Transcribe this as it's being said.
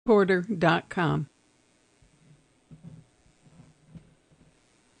JonesPorter.com.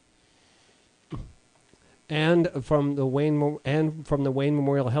 And from the Wayne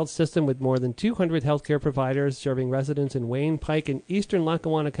Memorial Health System, with more than 200 healthcare providers serving residents in Wayne, Pike, and eastern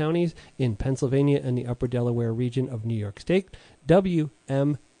Lackawanna counties in Pennsylvania and the Upper Delaware region of New York State,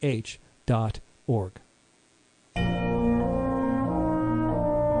 WMH.org.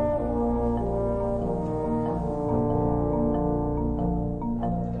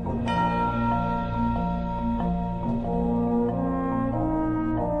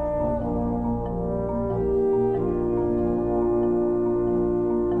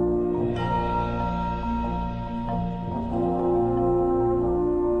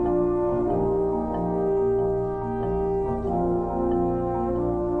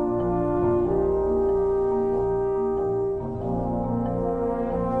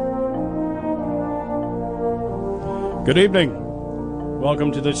 Good evening.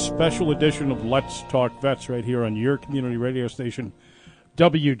 Welcome to this special edition of Let's Talk Vets right here on your community radio station,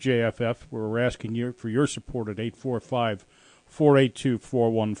 WJFF, where we're asking you for your support at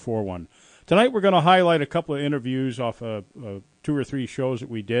 845-482-4141. Tonight we're going to highlight a couple of interviews off 2 or 3 shows that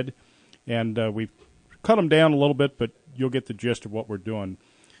we did, and we've cut them down a little bit, but you'll get the gist of what we're doing.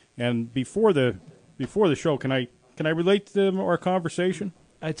 And before the show, can I relate to our conversation?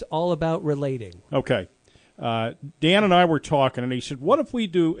 It's all about relating. Okay. Dan and I were talking, and he said, what if we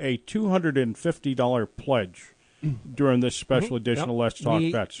do a $250 pledge during this special edition of Let's Talk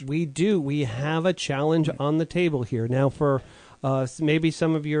Vets? We do. We have a challenge on the table here. Now, for maybe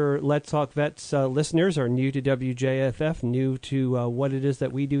some of your Let's Talk Vets listeners are new to WJFF, new to what it is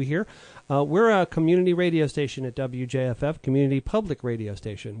that we do here. We're a community radio station at WJFF, community public radio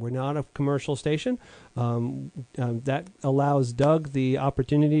station. We're not a commercial station. That allows Doug the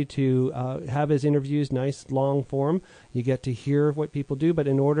opportunity to have his interviews nice, long form. You get to hear what people do, but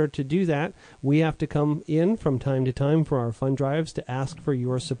in order to do that, we have to come in from time to time for our fund drives to ask for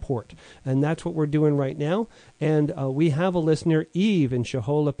your support. And that's what we're doing right now. And we have a listener, Eve, in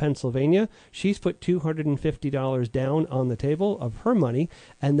Shohola, Pennsylvania. She's put $250 down on the table of her money,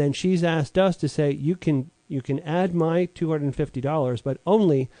 and then she's asked us to say, you can add my $250, but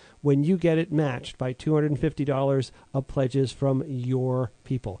only when you get it matched by $250 of pledges from your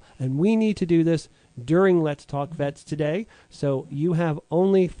people. And we need to do this during Let's Talk Vets today. So you have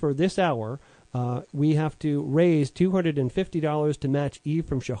only for this hour, we have to raise $250 to match Eve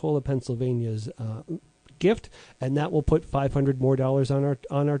from Shohola, Pennsylvania's gift, and that will put $500 more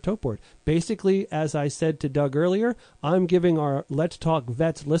on our tote board. Basically, as I said to Doug earlier, I'm giving our Let's Talk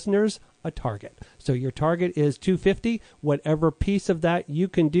Vets listeners a target. So your target is $250. Whatever piece of that you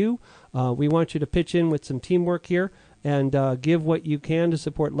can do, we want you to pitch in with some teamwork here and give what you can to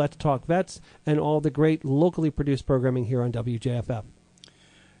support Let's Talk Vets and all the great locally produced programming here on WJFF.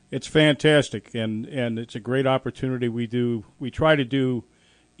 It's fantastic, and it's a great opportunity. We try to do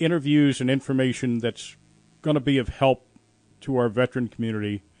interviews and information that's going to be of help to our veteran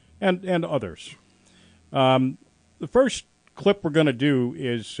community and others. The first clip we're going to do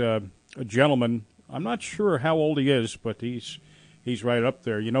is a gentleman. I'm not sure how old he is, but he's right up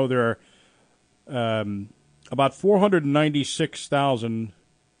there. You know, there are about 496,000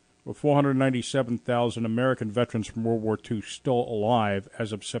 or 497,000 American veterans from World War II still alive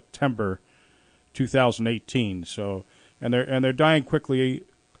as of September 2018. So, and they're dying quickly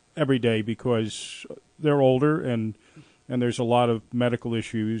every day because they're older and there's a lot of medical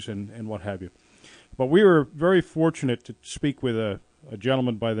issues and what have you. But we were very fortunate to speak with a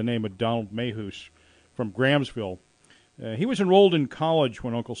gentleman by the name of Donald Mayhus from Grahamsville. He was enrolled in college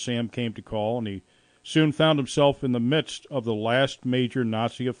when Uncle Sam came to call, and he soon found himself in the midst of the last major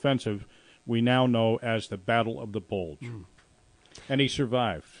Nazi offensive we now know as the Battle of the Bulge. And he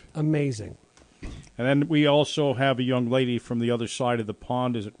survived. Amazing. And then we also have a young lady from the other side of the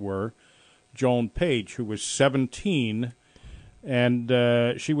pond, as it were, Joan Page, who was 17,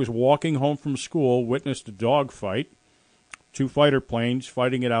 and she was walking home from school, witnessed a dogfight, 2 fighter planes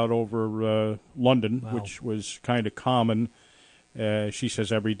fighting it out over London, Wow. which was kind of common. She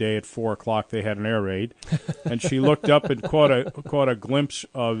says every day at 4 o'clock they had an air raid. And she looked up and caught a glimpse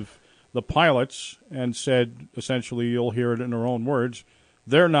of the pilots and said, essentially, you'll hear it in her own words,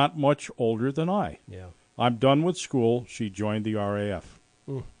 they're not much older than I. Yeah. I'm done with school. She joined the RAF.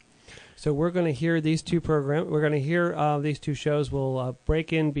 So we're going to hear these two programs. We're going to hear these two shows. We'll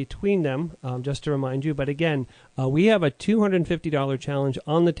break in between them, just to remind you. But again, we have a $250 challenge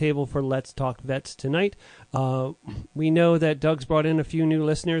on the table for Let's Talk Vets tonight. We know that Doug's brought in a few new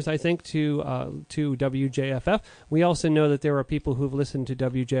listeners, I think, to WJFF. We also know that there are people who've listened to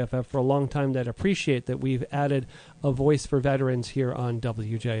WJFF for a long time that appreciate that we've added a voice for veterans here on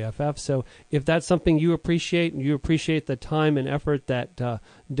WJFF. So if that's something you appreciate, and you appreciate the time and effort that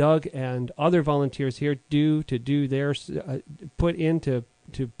Doug and other volunteers here do their put into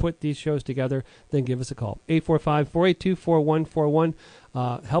to put these shows together, then give us a call. 845-482-4141.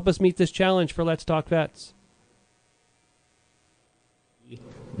 Help us meet this challenge for Let's Talk Vets.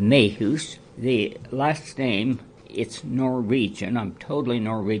 Mayhus, the last name, it's Norwegian. I'm totally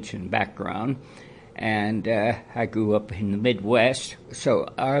Norwegian background, and I grew up in the Midwest. So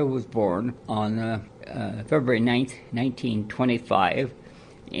I was born on February 9th, 1925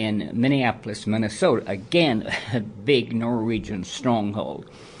 in Minneapolis, Minnesota. Again, a big Norwegian stronghold.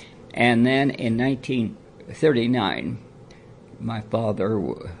 And then in 1939, my father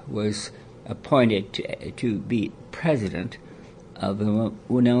was appointed to be president of the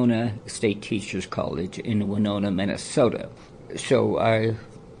Winona State Teachers College in Winona, Minnesota. So I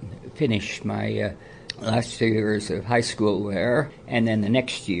finished my last 2 years of high school there, and then the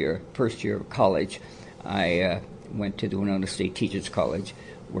next year, first year of college, I went to the Winona State Teachers College,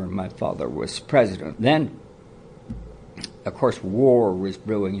 where my father was president. Then, of course, war was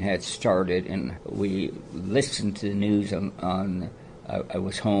brewing, had started, and we listened to the news on I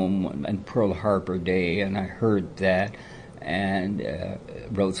was home on Pearl Harbor Day, and I heard that, and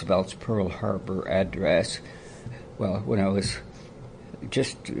Roosevelt's Pearl Harbor address. Well, when I was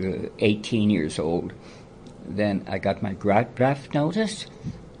just 18 years old, then I got my draft notice,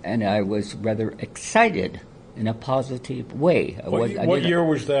 and I was rather excited in a positive way. What year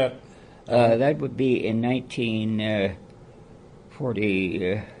was that? That would be in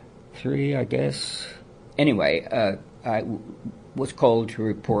 1943, I guess. Anyway, I was called to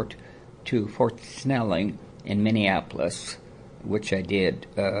report to Fort Snelling in Minneapolis, which I did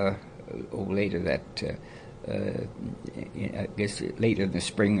later that, I guess later in the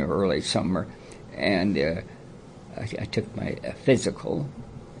spring or early summer. And I took my physical,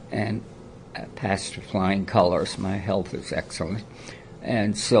 and I passed with flying colors. My health is excellent,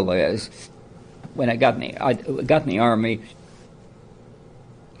 and still is. When I got in the Army,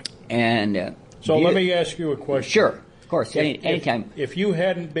 and so let me ask you a question. Sure. Of course, anytime. If you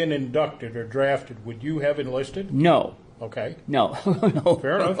hadn't been inducted or drafted, would you have enlisted? No. Okay. No. No.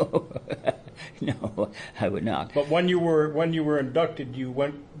 Fair enough. No, I would not. But when you were inducted, you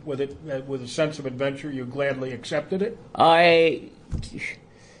went with it with a sense of adventure. You gladly accepted it. I'm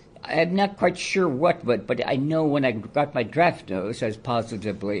not quite sure what, but I know when I got my draft notice, I was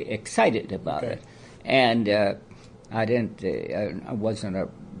positively excited about it, and I didn't. I wasn't a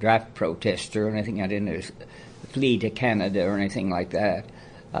draft protester or anything. I didn't flee to Canada or anything like that.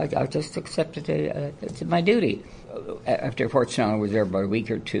 I just accepted it. It's my duty. After Fort Snelling, I was there about a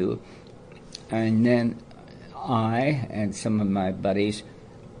week or two, and then I and some of my buddies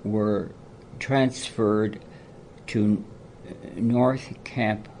were transferred to North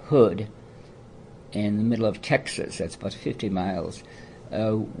Camp Hood in the middle of Texas. That's about 50 miles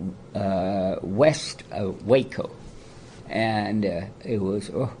west of Waco, and it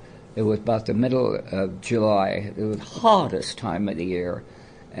was about the middle of July. It was the hottest time of the year,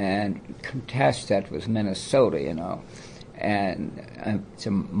 and contrast that with Minnesota, and it's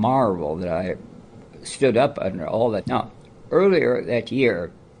a marvel that I stood up under all that. Now, earlier that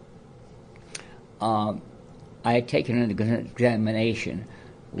year, I had taken an examination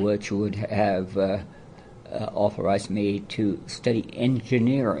which would have authorized me to study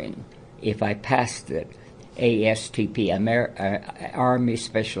engineering if I passed it, ASTP, Army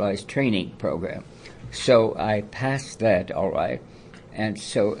Specialized Training Program. So I passed that all right. And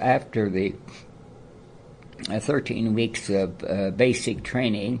so after the 13 weeks of basic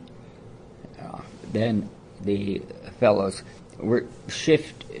training, then the fellows were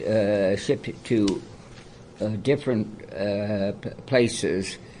shifted to different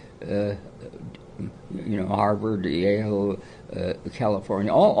places, Harvard, Yale,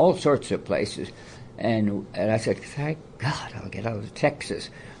 California, all sorts of places. And I said, thank God I'll get out of Texas.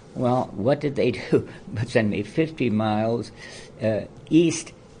 Well, what did they do but send me 50 miles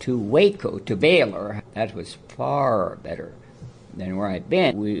east to Waco, to Baylor? That was far better than where I'd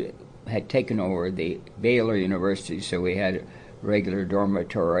been. We had taken over the Baylor University, so we had a regular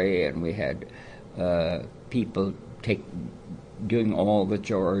dormitory, and we had people doing all the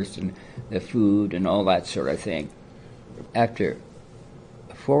chores and the food and all that sort of thing. After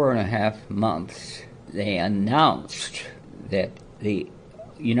 4.5 months, they announced that the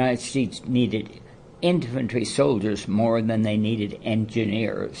United States needed infantry soldiers more than they needed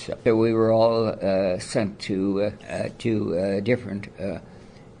engineers. So we were all sent to different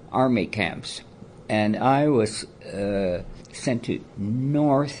Army camps. And I was sent to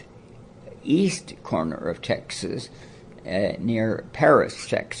North east corner of Texas, near Paris,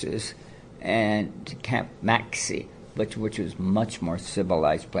 Texas, and Camp Maxey, which was much more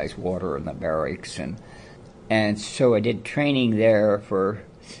civilized place, water in the barracks. And so I did training there for,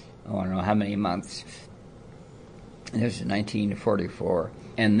 I don't know how many months. This is 1944.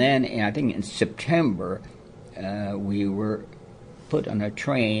 And then, I think in September, we were put on a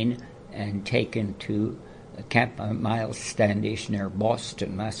train and taken to Camp Miles Standish near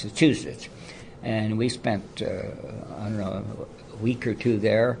Boston, Massachusetts. And we spent, I don't know, a week or two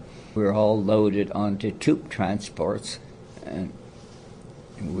there. We were all loaded onto troop transports, and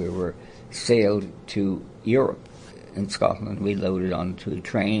we were sailed to Europe. In Scotland, we loaded onto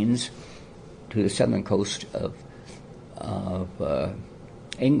trains to the southern coast of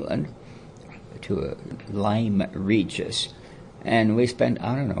England, to Lyme Regis. And we spent,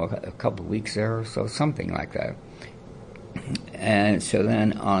 I don't know, a couple of weeks there or so, something like that. And so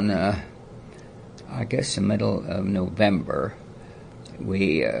then on, I guess, the middle of November,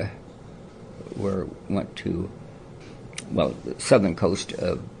 we went to, well, the southern coast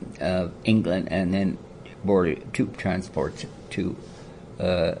of England, and then boarded troop transports to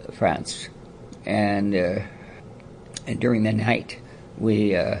France. And during the night,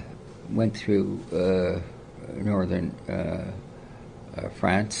 we went through northern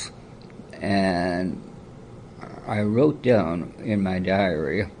France, and I wrote down in my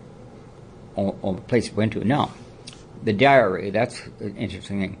diary all the places we went to. Now, the diary, that's an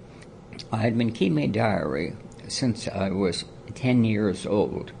interesting thing. I had been keeping a diary since I was 10 years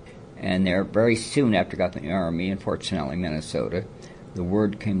old, and there very soon after I got in the Army in Fort Snelling, Minnesota, the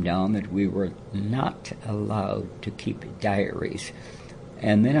word came down that we were not allowed to keep diaries.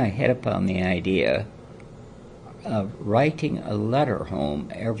 And then I hit upon the idea of writing a letter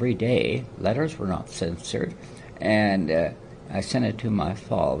home every day. Letters were not censored. And I sent it to my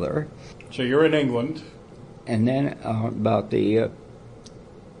father. So you're in England. And then about the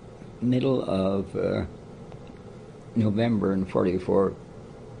middle of November in 44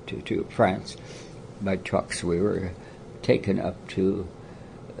 to France by trucks. We were taken up to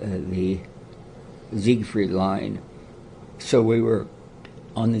the Siegfried Line. So we were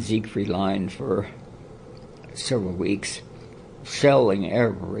on the Siegfried Line for several weeks, shelling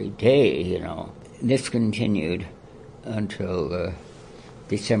every day, you know. This continued until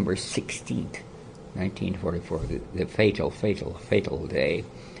December 16th, 1944, the fatal day.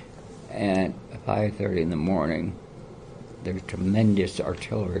 And at 5:30 in the morning, there was tremendous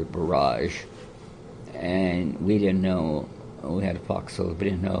artillery barrage, and we didn't know. We had foxholes. We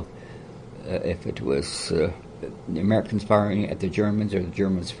didn't know if it was the Americans firing at the Germans or the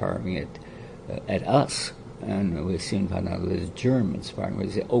Germans firing at us. And we soon found out it was Germans firing. It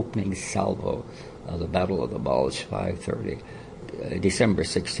was the opening salvo of the Battle of the Bulge, 5:30, December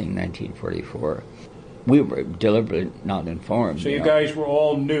 16, 1944. We were deliberately not informed. So you guys were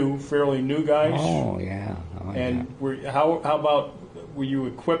all new, fairly new guys? Oh, yeah. And how about, were you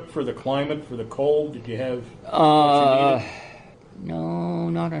equipped for the climate, for the cold? Did you have what you needed? No,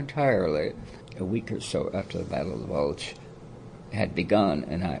 not entirely. A week or so after the Battle of the Bulge had begun,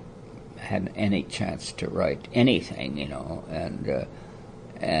 and I hadn't any chance to write anything, you know,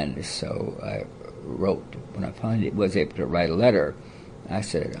 and so I wrote, when I finally was able to write a letter, I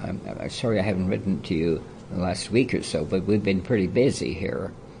said, I'm sorry I haven't written to you in the last week or so, but we've been pretty busy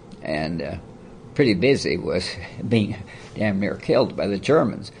here. And pretty busy was being damn near killed by the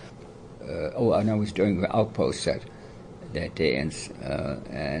Germans. And I was doing an outpost that day, and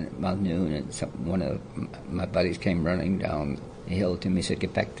about noon, and one of my buddies came running down the hill to me. He said,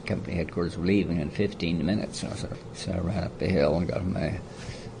 get back to company headquarters, we're leaving in 15 minutes. So I ran up the hill and got my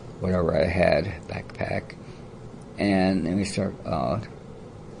whatever I had, backpack, and then we started out,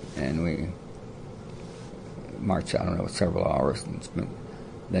 and we marched, I don't know, several hours, and spent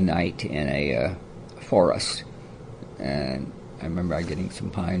the night in a forest. And I remember getting some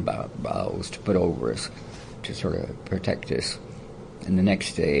pine boughs to put over us to sort of protect us. And the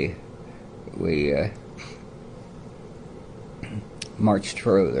next day, we marched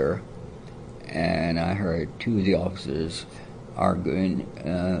further, and I heard two of the officers arguing.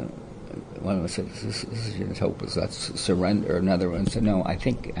 One of them said, this is hopeless, let's surrender. Another one said, no, I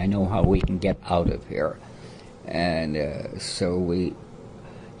think I know how we can get out of here. And so we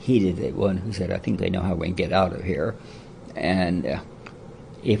heeded the one who said, I think they know how we can get out of here. And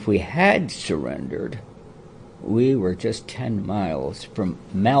if we had surrendered, we were just 10 miles from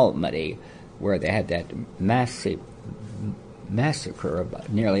Malmedy, where they had that massive massacre of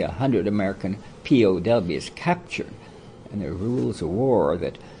nearly 100 American POWs captured. And the rules of war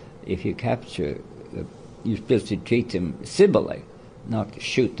that if you capture, you're supposed to treat them civilly. not to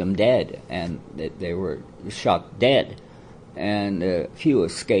shoot them dead, and that they were shot dead. And a few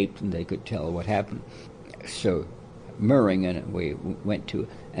escaped, and they could tell what happened. So Murring and we went to,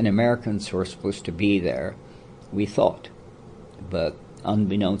 and Americans were supposed to be there, we thought. But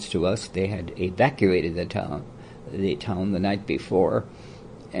unbeknownst to us, they had evacuated the town the night before,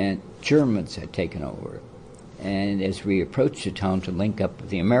 and Germans had taken over. And as we approached the town to link up with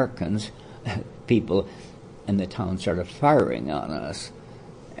the Americans, people in the town started firing on us.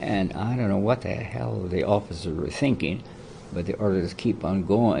 And I don't know what the hell the officers were thinking, but they ordered us to keep on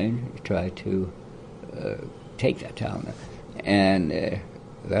going to try to take that town. And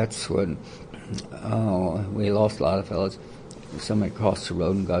that's when, we lost a lot of fellows. Somebody crossed the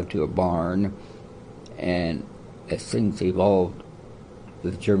road and got to a barn, and as things evolved,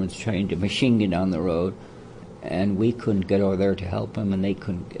 the Germans trained to machine gun down the road, and we couldn't get over there to help them, and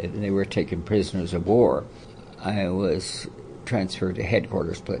they were taken prisoners of war. I was transferred to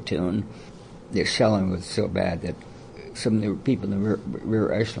headquarters platoon. The shelling was so bad that some of the people in the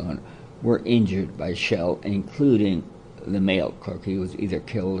rear echelon were injured by shell, including the mail clerk. He was either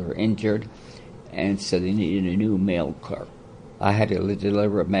killed or injured, and so they needed a new mail clerk. I had to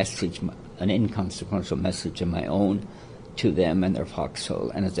deliver a message, an inconsequential message of my own, to them in their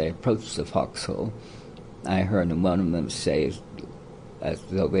foxhole. And as I approached the foxhole, I heard one of them say, as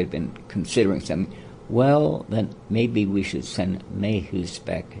though they'd been considering something, well, then maybe we should send Mayhews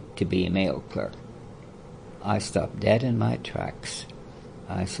back to be a mail clerk. I stopped dead in my tracks.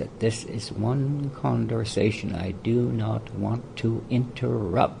 I said, this is one conversation I do not want to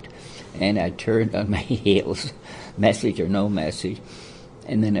interrupt. And I turned on my heels, message or no message.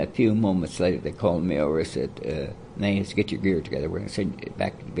 And then a few moments later, they called me over and said, Mayhews, get your gear together. We're going to send you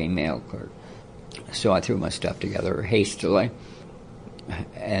back to being mail clerk. So I threw my stuff together hastily.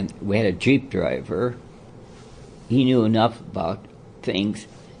 And we had a Jeep driver. He knew enough about things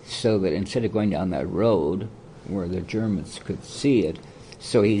so that instead of going down that road where the Germans could see it,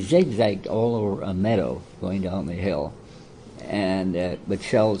 so he zigzagged all over a meadow going down the hill, and with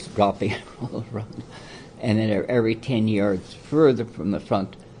shells dropping all around. And then every 10 yards further from the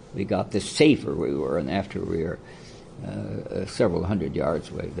front, we got, the safer we were. And after we were several hundred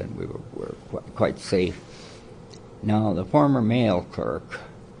yards away, then we were quite safe. Now, the former mail clerk,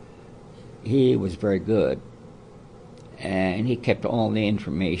 he was very good, and he kept all the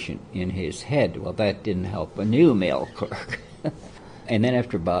information in his head. Well, that didn't help a new mail clerk. And then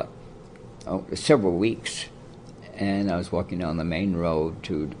after about several weeks, and I was walking down the main road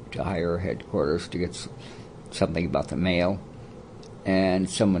to higher headquarters to get something about the mail, and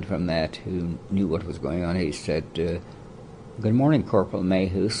someone from that who knew what was going on, he said, good morning, Corporal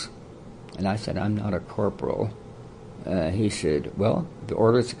Mayhews. And I said, I'm not a corporal. He said, well, the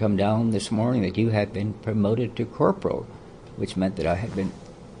orders have come down this morning that you had been promoted to corporal, which meant that I had been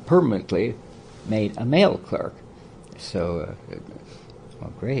permanently made a mail clerk. So,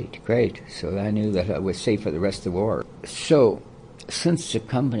 well, great. So I knew that I was safe for the rest of the war. So, since the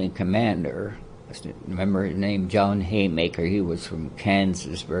company commander, I remember his name, John Haymaker, he was from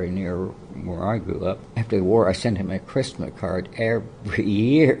Kansas, very near where I grew up. After the war, I sent him a Christmas card every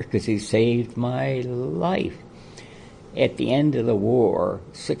year because he saved my life. At the end of the war,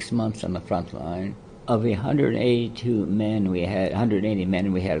 6 months on the front line, of the 180 men we had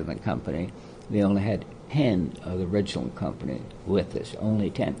in the company, we only had 10 of the original company with us, only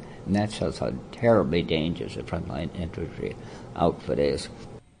 10. And that shows how terribly dangerous a frontline infantry outfit is.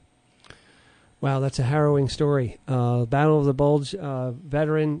 Wow, that's a harrowing story. Battle of the Bulge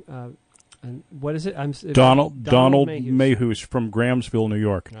veteran, and what is it? Donald Mayhews from Grahamsville, New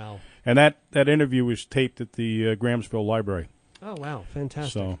York. Wow. And that interview was taped at the Grahamsville Library. Oh, wow.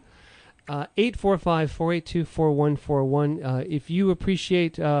 Fantastic. So, 845-482-4141. If you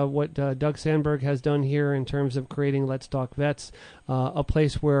appreciate what Doug Sandberg has done here in terms of creating Let's Talk Vets, a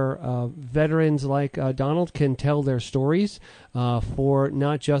place where veterans like Donald can tell their stories for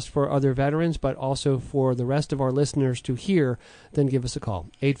not just for other veterans, but also for the rest of our listeners to hear, then give us a call.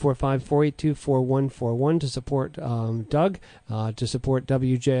 845-482-4141 to support Doug, to support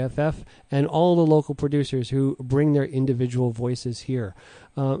WJFF, and all the local producers who bring their individual voices here.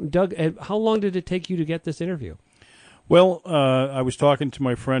 Doug, how long did it take you to get this interview? Well, I was talking to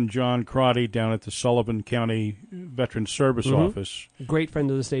my friend John Crotty down at the Sullivan County Veterans Service Office. Great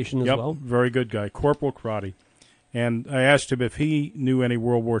friend of the station as well. Very good guy, Corporal Crotty. And I asked him if he knew any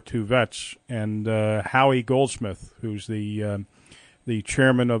World War II vets, and Howie Goldsmith, who's the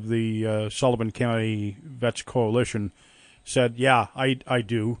chairman of the Sullivan County Vets Coalition, said, yeah, I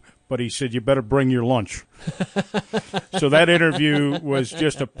do. But he said, you better bring your lunch. So that interview was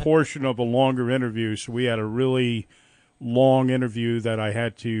just a portion of a longer interview, so we had a really long interview that I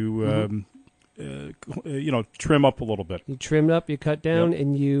had to, trim up a little bit. You trimmed up, you cut down,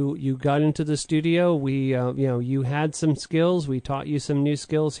 and you got into the studio. We, you had some skills. We taught you some new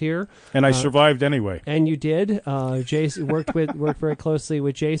skills here, and I survived anyway. And you did. Jason worked very closely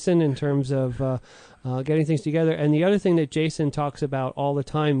with Jason in terms of getting things together. And the other thing that Jason talks about all the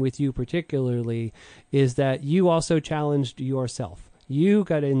time with you, particularly, is that you also challenged yourself. You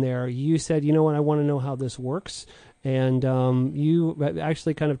got in there. You said, "You know what? I want to know how this works." And you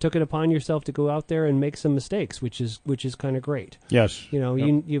actually kind of took it upon yourself to go out there and make some mistakes, which is kind of great. Yes.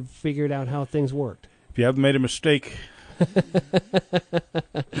 You've figured out how things worked. If you haven't made a mistake,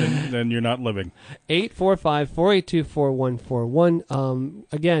 then you're not living. 845-482-4141.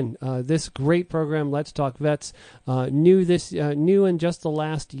 Again, this great program, Let's Talk Vets, new in just the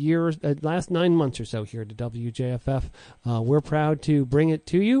last 9 months or so here to WJFF. We're proud to bring it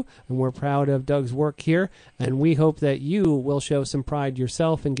to you, and we're proud of Doug's work here, and we hope that you will show some pride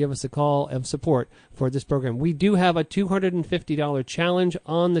yourself and give us a call of support for this program. We do have a $250 challenge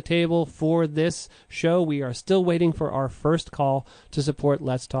on the table for this show. We are still waiting for our first call to support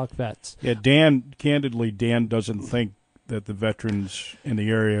Let's Talk Vets. Yeah, Dan doesn't think that the veterans in the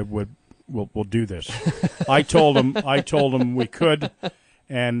area will do this. I told him we could,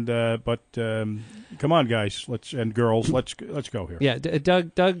 but come on, guys, and girls, let's go here. Yeah,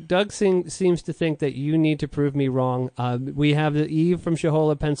 Doug seems to think that you need to prove me wrong. We have Eve from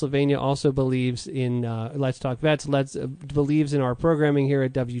Shahola, Pennsylvania, also believes in Let's Talk Vets. Believes in our programming here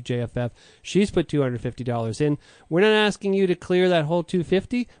at WJFF. She's put $250 in. We're not asking you to clear that whole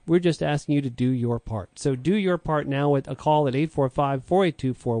 $250. We're just asking you to do your part. So do your part now with a call at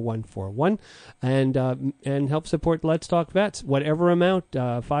 845-482-4141 and help support Let's Talk Vets. Whatever amount,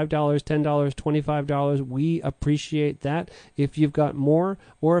 $5, $10, $25. We appreciate that. If you've got more,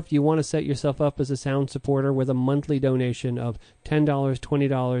 or if you want to set yourself up as a sound supporter with a monthly donation of $10, $20,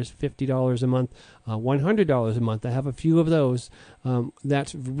 $50 a month, $100 a month. I have a few of those.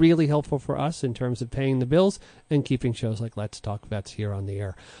 That's really helpful for us in terms of paying the bills and keeping shows like Let's Talk Vets here on the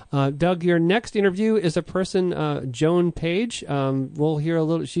air. Doug, your next interview is a person, Joan Page. We'll hear a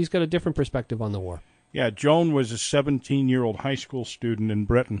little. She's got a different perspective on the war. Yeah, Joan was a 17-year-old high school student in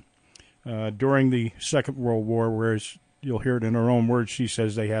Britain during the Second World War, whereas you'll hear it in her own words. She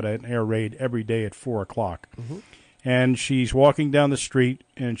says they had an air raid every day at 4 o'clock. Mm-hmm. And she's walking down the street,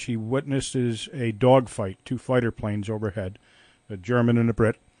 and she witnesses a dogfight, 2 fighter planes overhead, a German and a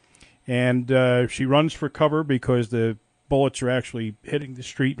Brit. And she runs for cover because the bullets are actually hitting the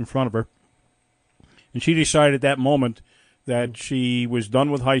street in front of her. And she decided at that moment that she was done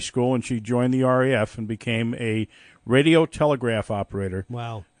with high school, and she joined the RAF and became a radio telegraph operator.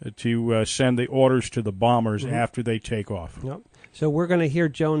 Wow. To send the orders to the bombers after they take off. Yep. So we're going to hear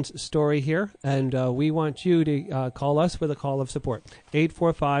Joan's story here, and we want you to call us with a call of support.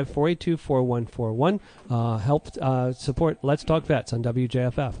 845-482-4141. Help support Let's Talk Vets on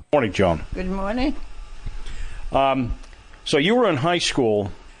WJFF. Morning, Joan. Good morning. So you were in high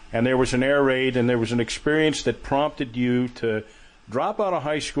school, and there was an air raid, and there was an experience that prompted you to drop out of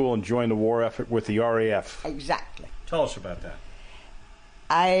high school and join the war effort with the RAF. Exactly. Tell us about that.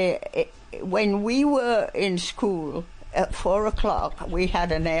 When we were in school at 4 o'clock, we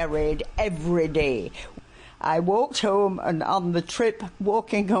had an air raid every day. I walked home, and on the trip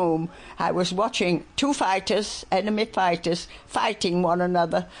walking home, I was watching 2 fighters, enemy fighters, fighting one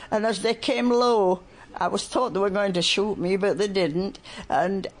another. And as they came low, I was thought they were going to shoot me, but they didn't.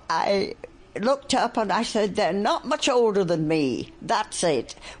 And I looked up and I said, they're not much older than me. That's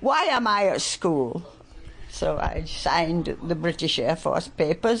it. Why am I at school? So I signed the British Air Force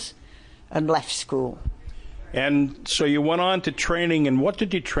papers and left school. And so you went on to training, and what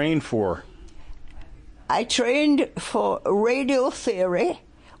did you train for? I trained for radio theory,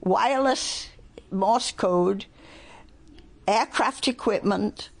 wireless Morse code, aircraft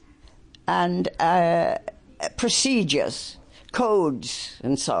equipment, and procedures, codes,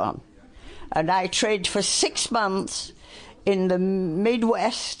 and so on. And I trained for 6 months in the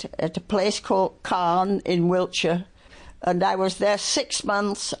Midwest at a place called Cairn in Wiltshire. And I was there 6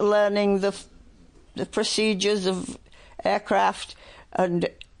 months learning the procedures of aircraft, and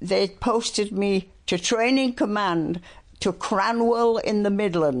they posted me to training command to Cranwell in the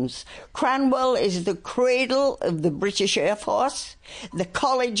Midlands. Cranwell is the cradle of the British Air Force. The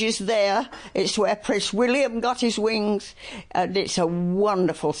college is there. It's where Prince William got his wings, and it's a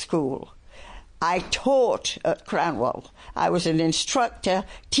wonderful school. I taught at Cranwell. I was an instructor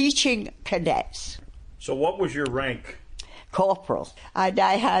teaching cadets. So what was your rank? Corporal. And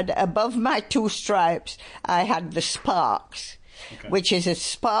I had, above my 2 stripes, I had the sparks. which is a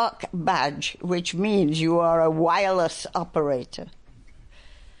Spark badge, which means you are a wireless operator.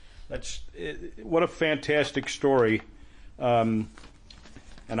 That's what a fantastic story. And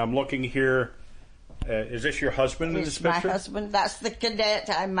I'm looking here. Is this your husband in this picture? It's my husband. That's the cadet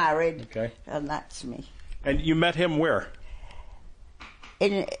I married. Okay. And that's me. And you met him where?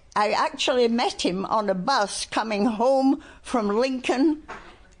 I actually met him on a bus coming home from Lincoln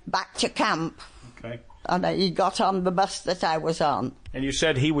back to camp. Okay. And he got on the bus that I was on. And you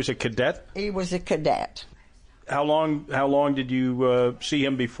said he was a cadet? He was a cadet. How long did you see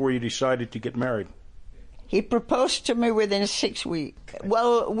him before you decided to get married? He proposed to me within 6 weeks.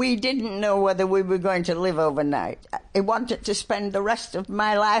 Well, we didn't know whether we were going to live overnight. He wanted to spend the rest of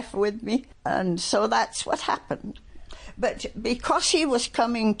my life with me, and so that's what happened. But because he was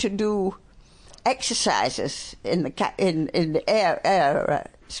coming to do exercises in the air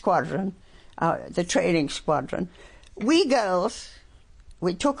squadron, the training squadron, we girls,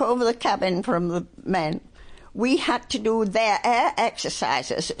 we took over the cabin from the men. We had to do their air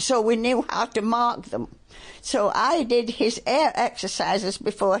exercises, so we knew how to mark them. So I did his air exercises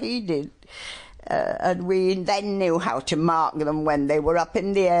before he did, and we then knew how to mark them when they were up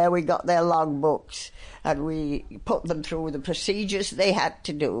in the air. We got their logbooks, and we put them through the procedures they had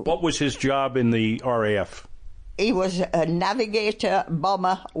to do. What was his job in the RAF? He was a navigator,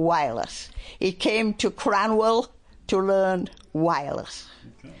 bomber, wireless. He came to Cranwell to learn wireless.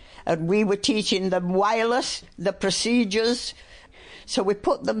 Okay. And we were teaching them wireless, the procedures. So we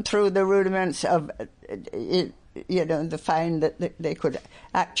put them through the rudiments of, the find that they could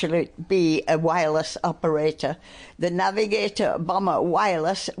actually be a wireless operator. The navigator, bomber,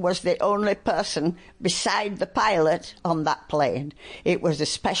 wireless was the only person beside the pilot on that plane. It was a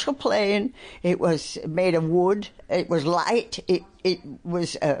special plane. It was made of wood. It was light. It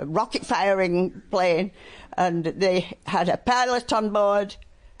was a rocket-firing plane. And they had a pilot on board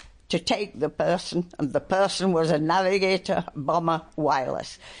to take the person, and the person was a navigator, bomber,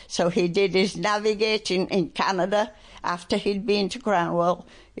 wireless. So he did his navigating in Canada after he'd been to Cranwell.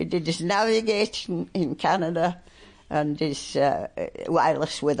 He did his navigating in Canada and his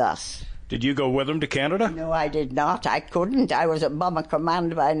wireless with us. Did you go with him to Canada? No, I did not. I couldn't. I was at Bomber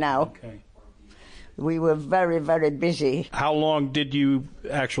Command by now. Okay. We were very, very busy. How long did you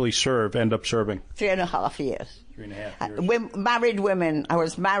actually end up serving? 3.5 years. 3.5 years. Married women. I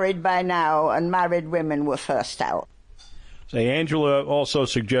was married by now, and married women were first out. Say, Angela also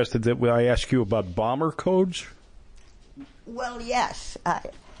suggested that I ask you about bomber codes. Well, yes.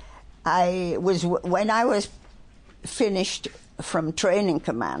 I was when I was finished from training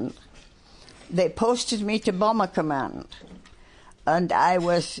command, they posted me to Bomber Command, and I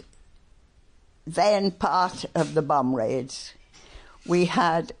was then part of the bomb raids. We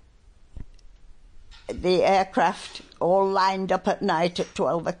had the aircraft all lined up at night at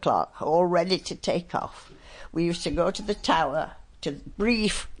 12 o'clock, all ready to take off. We used to go to the tower to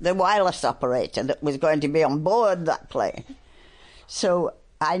brief the wireless operator that was going to be on board that plane. So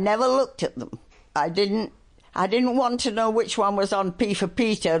I never looked at them. I didn't want to know which one was on P for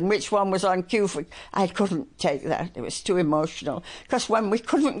Peter and which one was on Q for... I couldn't take that. It was too emotional. Because when we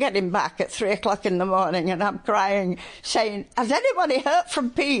couldn't get him back at 3 o'clock in the morning and I'm crying, saying, has anybody heard from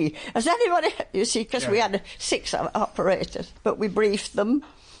P? Has anybody... You see, because we had 6 operators. But we briefed them.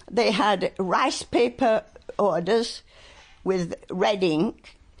 They had rice paper orders with red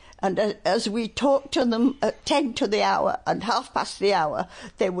ink. And as we talked to them at 10 to the hour and past the hour,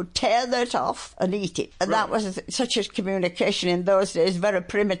 they would tear that off and eat it. And that was such a communication in those days, very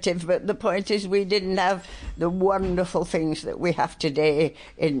primitive. But the point is, we didn't have the wonderful things that we have today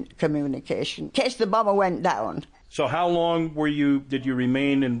in communication, in case the bomber went down. So how long did you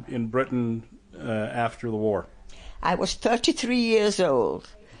remain in Britain after the war? I was 33 years old,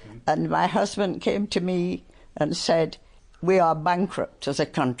 and my husband came to me and said, we are bankrupt as a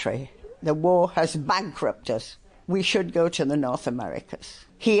country. The war has bankrupted us. We should go to the North Americas.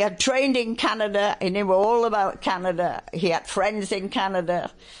 He had trained in Canada. He knew all about Canada. He had friends in Canada.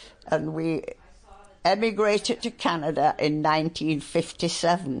 And we emigrated to Canada in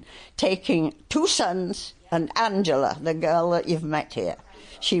 1957, taking 2 sons and Angela, the girl that you've met here.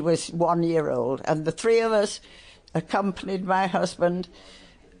 She was 1 year old. And the 3 of us accompanied my husband,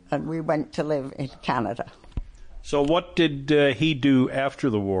 and we went to live in Canada. So what did he do after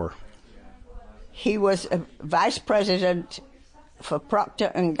the war? He was a vice president for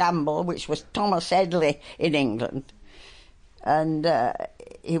Procter & Gamble, which was Thomas Headley in England. And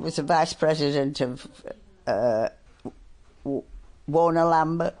he was a vice president of Warner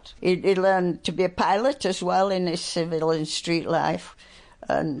Lambert. He learned to be a pilot as well in his civil and street life.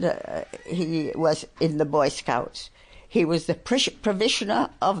 And he was in the Boy Scouts. He was the provisioner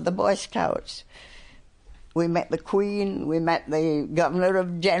of the Boy Scouts. We met the Queen, we met the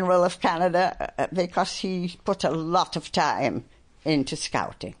Governor-General of Canada, because he put a lot of time into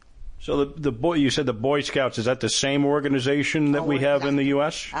scouting. So you said the Boy Scouts, is that the same organization that we have in the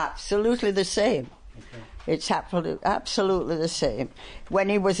U.S.? Absolutely the same. Okay. It's absolutely the same. When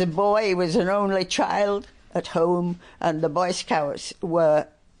he was a boy, he was an only child at home, and the Boy Scouts were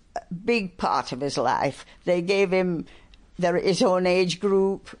a big part of his life. They gave him his own age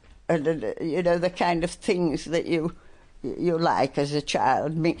group, and the kind of things that you like as a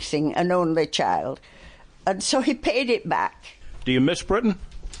child, mixing an only child. And so he paid it back. Do you miss Britain?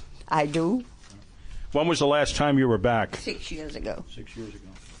 I do. When was the last time you were back? 6 years ago. 6 years ago.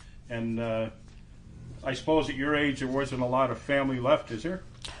 And I suppose at your age there wasn't a lot of family left, is there?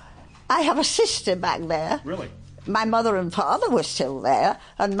 I have a sister back there. Really? My mother and father were still there,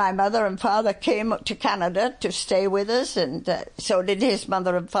 and my mother and father came up to Canada to stay with us, and so did his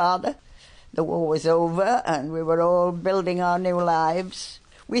mother and father. The war was over, and we were all building our new lives.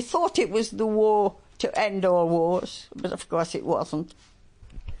 We thought it was the war to end all wars, but of course it wasn't.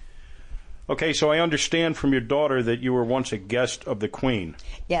 Okay, so I understand from your daughter that you were once a guest of the Queen.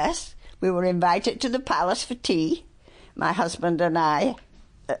 Yes, we were invited to the palace for tea, my husband and I.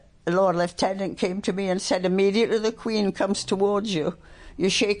 The Lord Lieutenant came to me and said, immediately the Queen comes towards you, you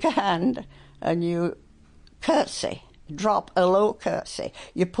shake her hand and you curtsy, drop a low curtsy.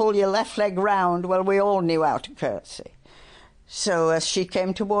 You pull your left leg round. Well, we all knew how to curtsy. So as she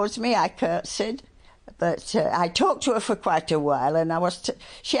came towards me, I curtsied. But I talked to her for quite a while, and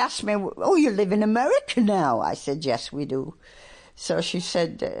she asked me, oh, you live in America now? I said, yes, we do. So she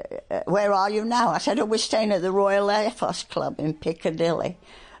said, where are you now? I said, oh, we're staying at the Royal Air Force Club in Piccadilly.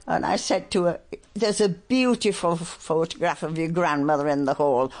 And I said to her, there's a beautiful photograph of your grandmother in the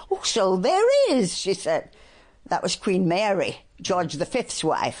hall. Oh, so there is, she said. That was Queen Mary, George V's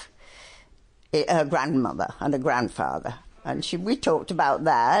wife, her grandmother and her grandfather. And we talked about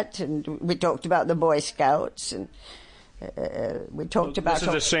that, and we talked about the Boy Scouts, and we talked about...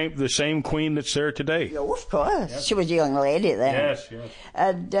 This is the same Queen that's there today? Oh, of course. Yes. She was a young lady then. Yes, yes.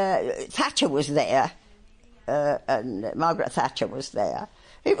 And Thatcher was there, and Margaret Thatcher was there.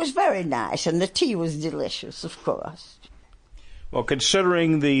 It was very nice, and the tea was delicious, of course. Well,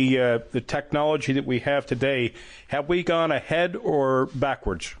 considering the technology that we have today, have we gone ahead or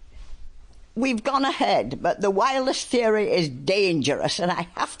backwards? We've gone ahead, but the wireless theory is dangerous, and I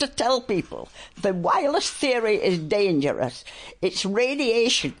have to tell people, the wireless theory is dangerous. It's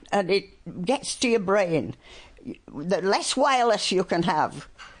radiation, and it gets to your brain. The less wireless you can have,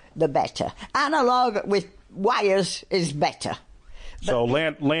 the better. Analog with wires is better. So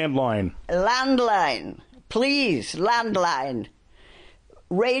landline. Landline. Please, landline.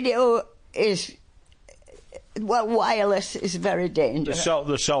 Radio is... Well, wireless is very dangerous.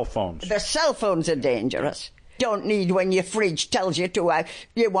 The cell phones. The cell phones are dangerous. Don't need when your fridge tells you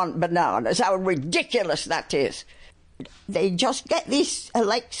you want bananas. How ridiculous that is. They just get these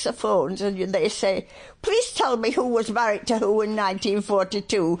Alexa phones and they say, please tell me who was married to who in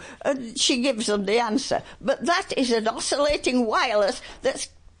 1942. And she gives them the answer. But that is an oscillating wireless that's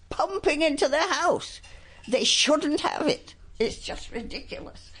pumping into their house. They shouldn't have it. It's just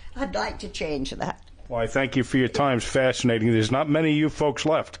ridiculous. I'd like to change that. Well, I thank you for your time. It's fascinating. There's not many of you folks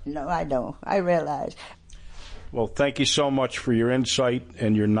left. No, I know. I realize. Well, thank you so much for your insight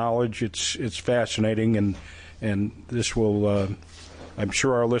and your knowledge. It's fascinating, and this will, I'm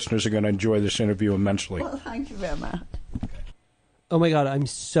sure our listeners are going to enjoy this interview immensely. Well, thank you very much. Oh, my God, I'm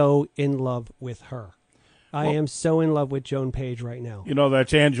so in love with her. I am so in love with Joan Page right now. You know,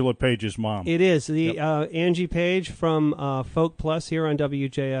 that's Angela Page's mom. It is. Angie Page from Folk Plus here on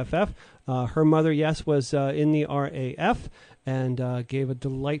WJFF. Her mother, yes, was in the RAF and gave a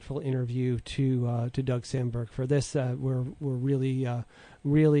delightful interview to Doug Sandberg for this. We're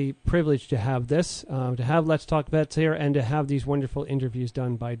really privileged to have this, to have Let's Talk Vets here, and to have these wonderful interviews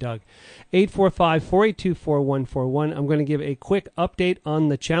done by Doug. 845-482-4141. I'm going to give a quick update on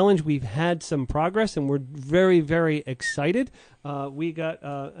the challenge. We've had some progress, and we're very, very excited. We got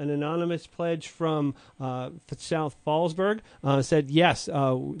an anonymous pledge from South Fallsburg, said yes,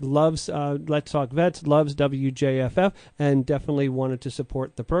 loves Let's Talk Vets, loves WJFF, and definitely wanted to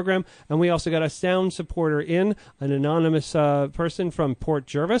support the program. And we also got a sound supporter an anonymous person from Port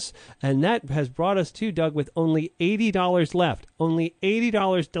Jervis, and that has brought us to, Doug, with only $80 left. Only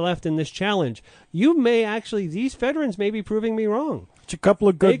 $80 left in this challenge. You may actually, these veterans may be proving me wrong. It's a couple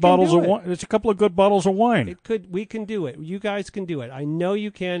of good bottles of wine. It's a couple of good bottles of wine. We can do it. You guys can do it. I know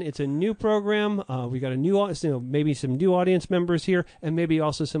you can. It's a new program. We got a new, maybe some new audience members here, and maybe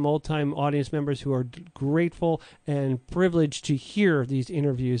also some old-time audience members who are grateful and privileged to hear these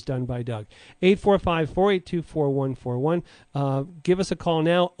interviews done by Doug. 845-482-4141. Give us a call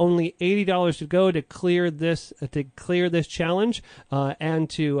now. Only $80 to go to clear this challenge, and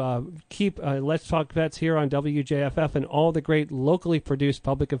to keep Let's Talk Vets here on WJFF and all the great locally produced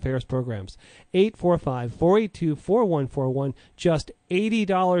public affairs programs. 845-482-4141. Just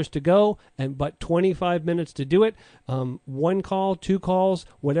 $80 to go, but 25 minutes to do it. One call, two calls,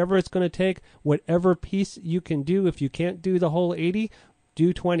 whatever it's going to take, whatever piece you can do. If you can't do the whole 80,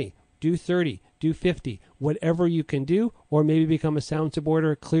 do 20, do 30, do 50, whatever you can do, or maybe become a sound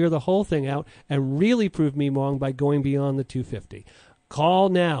supporter, clear the whole thing out, and really prove me wrong by going beyond the 250. Call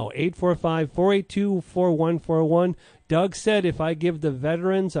now, 845-482-4141. Doug said if I give the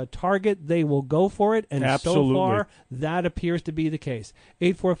veterans a target, they will go for it, and Absolutely. So far, that appears to be the case.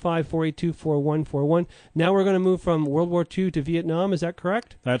 845-482-4141. Now we're going to move from World War II to Vietnam. Is that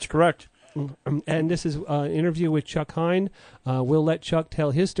correct? That's correct. And this is an interview with Chuck Hine. We'll let Chuck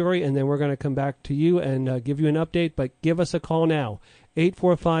tell his story, and then we're going to come back to you and give you an update. But give us a call now.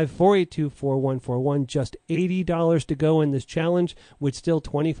 845-482-4141. Just $80 to go in this challenge with still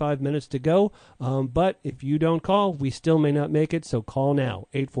 25 minutes to go. But if you don't call, we still may not make it, so call now.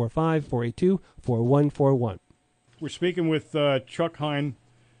 845-482-4141. We're speaking with Chuck Hine,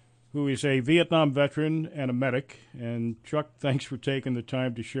 who is a Vietnam veteran and a medic. And Chuck, thanks for taking the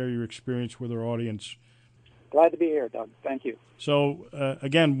time to share your experience with our audience. Glad to be here, Doug. Thank you. So,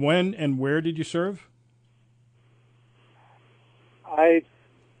 again, when and where did you serve? I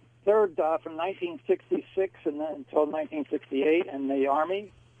served from 1966 and then until 1968 in the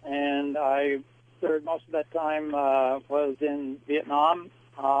Army, and I served most of that time was in Vietnam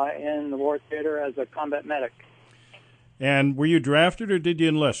in the war theater as a combat medic. And were you drafted or did you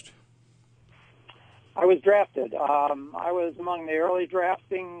enlist? I was drafted. I was among the early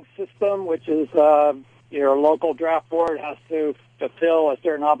drafting system, which is your local draft board has to fulfill a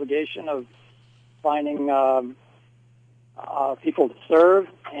certain obligation of finding people to serve,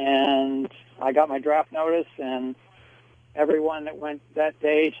 and I got my draft notice, and everyone that went that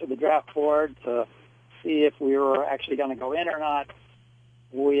day to the draft board to see if we were actually going to go in or not,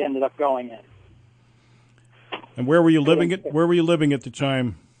 we ended up going in. And where were you living at the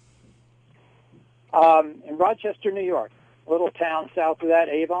time? In Rochester, New York, a little town south of that,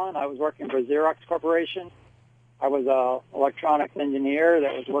 Avon. I was working for Xerox Corporation. I was an electronics engineer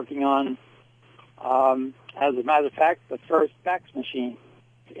that was working on as a matter of fact, the first fax machine.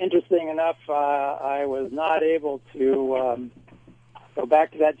 Interesting enough, I was not able to go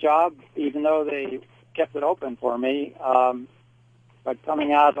back to that job, even though they kept it open for me. But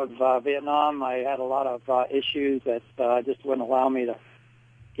coming out of Vietnam, I had a lot of issues that just wouldn't allow me to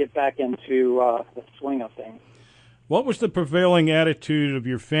get back into the swing of things. What was the prevailing attitude of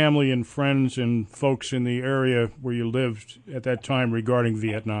your family and friends and folks in the area where you lived at that time regarding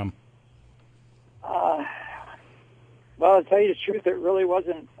Vietnam? Well, to tell you the truth, it really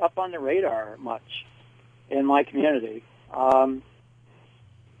wasn't up on the radar much in my community. We're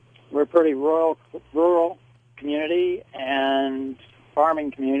a pretty rural community and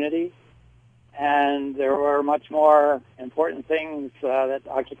farming community, and there were much more important things that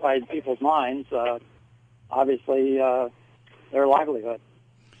occupied people's minds. Obviously, their livelihood.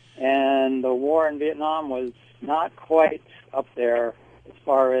 And the war in Vietnam was not quite up there as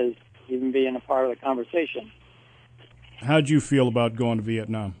far as even being a part of the conversation. How'd you feel about going to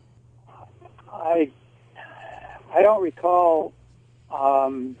Vietnam? I don't recall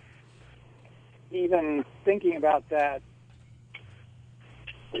even thinking about that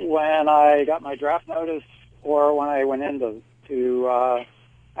when I got my draft notice or when I went into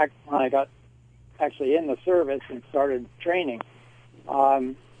when I got actually in the service and started training.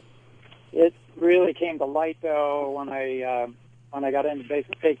 It really came to light though when I got into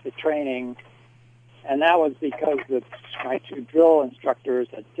basic training. And that was because my two drill instructors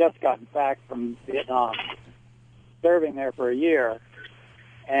had just gotten back from Vietnam, serving there for a year.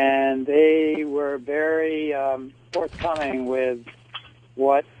 And they were very forthcoming with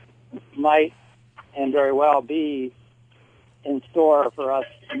what might and very well be in store for us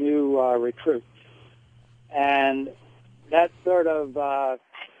new recruits. And that sort of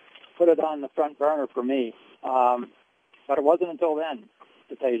put it on the front burner for me. But it wasn't until then,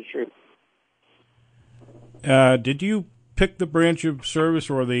 to tell you the truth. Did you pick the branch of service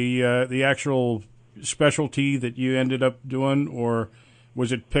or the actual specialty that you ended up doing, or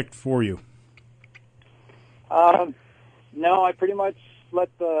was it picked for you? No, I pretty much let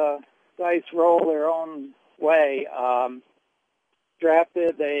the dice roll their own way.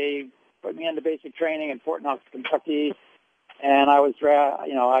 Drafted, they put me into basic training in Fort Knox, Kentucky, and I was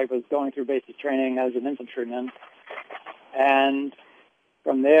I was going through basic training as an infantryman, and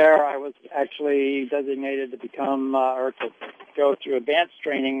from there I was actually designated to become or to go through advanced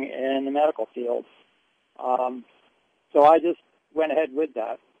training in the medical field. So I just went ahead with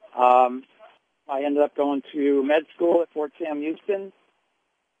that. I ended up going to med school at Fort Sam Houston,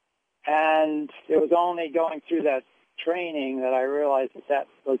 and it was only going through that training that I realized that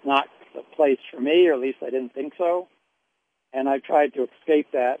was not the place for me, or at least I didn't think so. And I tried to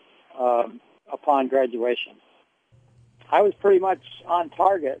escape that upon graduation. I was pretty much on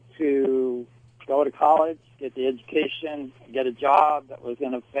target to go to college, get the education, get a job that was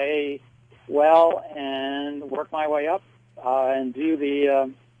going to pay well, and work my way up and do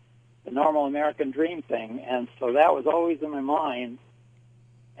the normal American dream thing. And so that was always in my mind.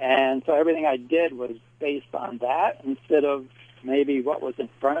 And so everything I did was based on that instead of maybe what was in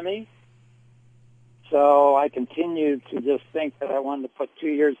front of me. So I continued to just think that I wanted to put 2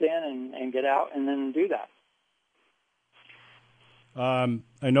 years in and get out and then do that.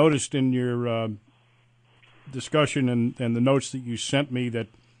 I noticed in your discussion and the notes that you sent me that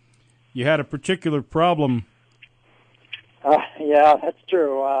you had a particular problem. Yeah, that's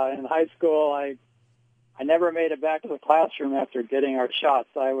true. In high school, I never made it back to the classroom after getting our shots.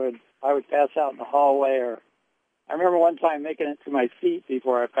 I would pass out in the hallway, or I remember one time making it to my feet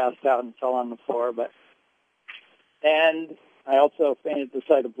before I passed out and fell on the floor. And I also fainted at the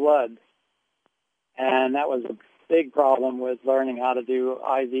sight of blood, and that was a big problem with learning how to do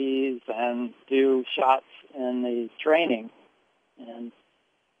IVs and do shots in the training. And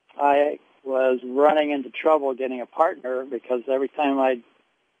I was running into trouble getting a partner because every time I'd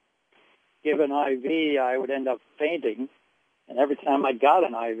give an IV, I would end up fainting. And every time I got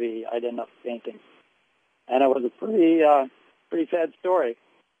an IV, I'd end up fainting. And it was a pretty sad story.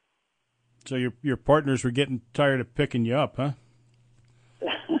 So your partners were getting tired of picking you up, huh?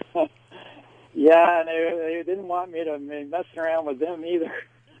 Yeah, and they didn't want me to be messing around with them either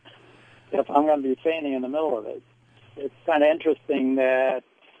if I'm going to be fainting in the middle of it. It's kind of interesting that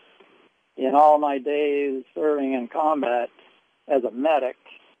in all my days serving in combat as a medic,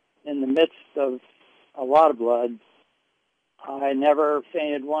 in the midst of a lot of blood, I never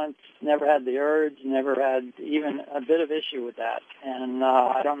fainted once, never had the urge, never had even a bit of issue with that. And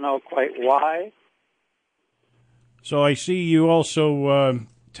I don't know quite why. So I see you also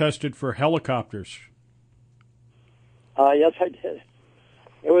tested for helicopters. Yes, I did.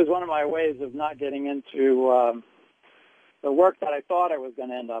 It was one of my ways of not getting into the work that I thought I was going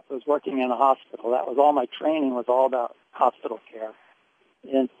to end up. I was working in a hospital. That was all my training was all about hospital care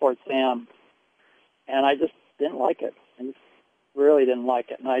in Fort Sam. And I just didn't like it. I just really didn't like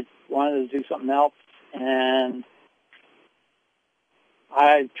it. And I wanted to do something else. And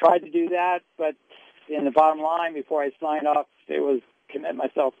I tried to do that, but in the bottom line, before I signed up, it was commit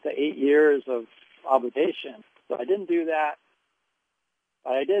myself to 8 years of obligation. So I didn't do that.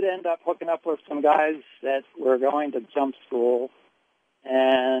 But I did end up hooking up with some guys that were going to jump school,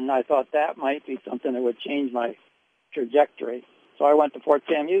 and I thought that might be something that would change my trajectory. So I went to Fort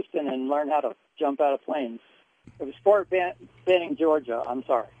Sam Houston and learned how to jump out of planes. It was Fort Benning, Georgia. I'm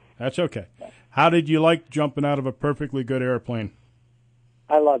sorry. That's okay. How did you like jumping out of a perfectly good airplane?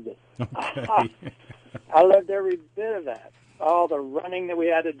 I loved it. Okay. I loved every bit of that. All the running that we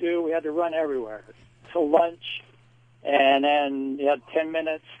had to do, we had to run everywhere. To lunch, and then you had 10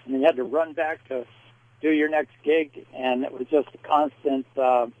 minutes, and then you had to run back to do your next gig, and it was just a constant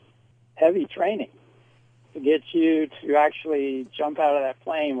heavy training to get you to actually jump out of that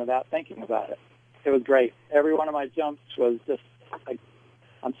plane without thinking about it. It was great. Every one of my jumps was just like,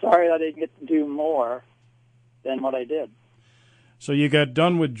 I'm sorry that I didn't get to do more than what I did. So you got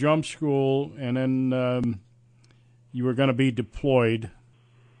done with jump school, and then you were going to be deployed.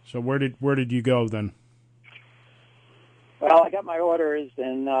 So where did you go then? Well, I got my orders,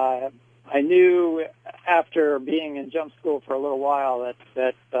 and I knew after being in jump school for a little while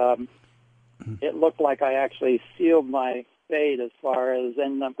that it looked like I actually sealed my fate as far as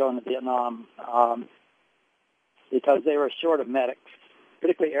ending up going to Vietnam because they were short of medics,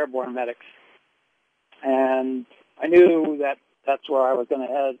 particularly airborne medics. And I knew that that's where I was going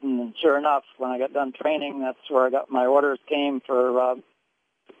to head, and sure enough, when I got done training, that's where I got my orders came for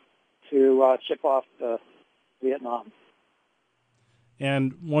to ship off to Vietnam.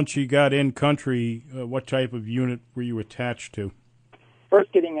 And once you got in country, what type of unit were you attached to?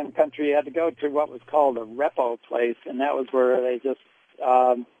 First getting in country, you had to go to what was called a repo place, and that was where they just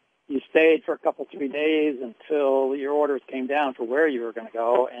you stayed for a couple, 3 days until your orders came down for where you were going to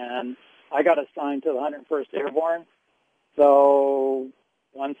go. And I got assigned to the 101st Airborne. So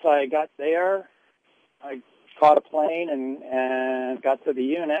once I got there, I caught a plane and got to the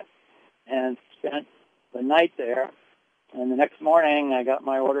unit and spent the night there. And the next morning, I got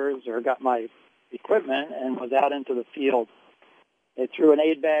my orders or got my equipment and was out into the field. They threw an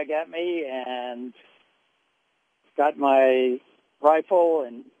aid bag at me and got my rifle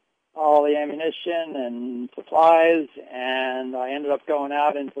and all the ammunition and supplies, and I ended up going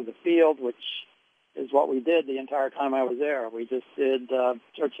out into the field, which is what we did the entire time I was there. We just did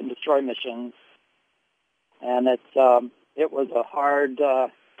search and destroy missions, and it was a hard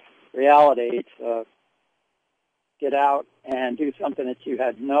reality to get out and do something that you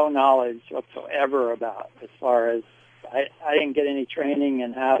had no knowledge whatsoever about. As far as I didn't get any training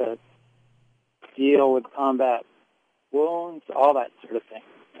in how to deal with combat wounds, all that sort of thing.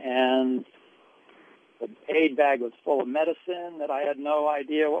 And the aid bag was full of medicine that I had no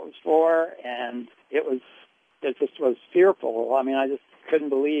idea what was for, and it just was fearful. I mean, I just couldn't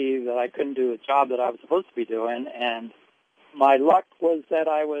believe that I couldn't do a job that I was supposed to be doing. And my luck was that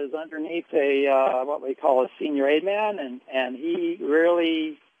I was underneath what we call a senior aid man, and he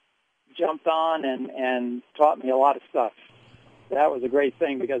really jumped on and taught me a lot of stuff. That was a great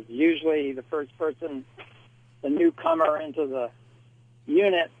thing, because usually the first person, the newcomer into the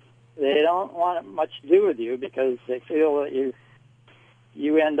unit, they don't want much to do with you because they feel that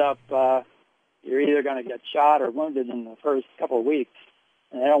you end up, you're either going to get shot or wounded in the first couple of weeks,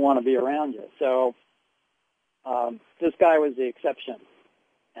 and they don't want to be around you. So this guy was the exception,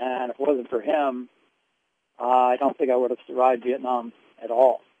 and if it wasn't for him, I don't think I would have survived Vietnam at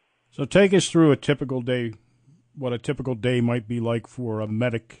all. So take us through a typical day, what a typical day might be like for a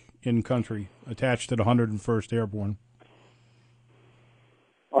medic in country attached to the 101st Airborne.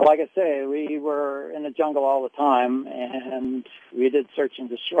 Well, like I say, we were in the jungle all the time, and we did search and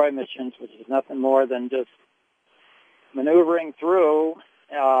destroy missions, which is nothing more than just maneuvering through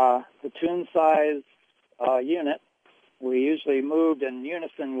platoon-sized unit. We usually moved in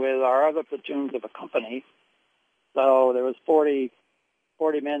unison with our other platoons of a company. So there was 40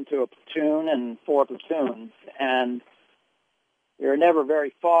 men to a platoon and 4 platoons, and we were never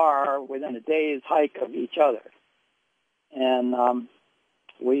very far within a day's hike of each other. And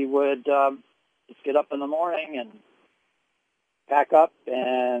we would just get up in the morning and pack up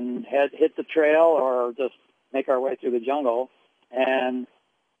and hit the trail or just make our way through the jungle. And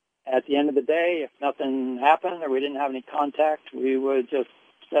at the end of the day, if nothing happened or we didn't have any contact, we would just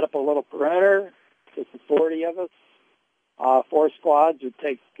set up a little perimeter, just the 40 of us. 4 squads would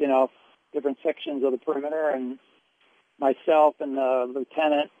take, different sections of the perimeter, and myself and the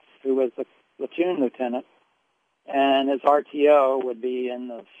lieutenant, who was the platoon lieutenant, and his RTO would be in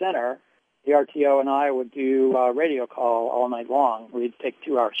the center. The RTO and I would do a radio call all night long. We'd take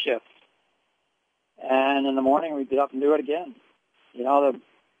 2-hour shifts. And in the morning, we'd get up and do it again.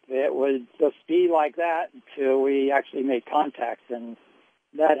 It would just be like that until we actually made contact, and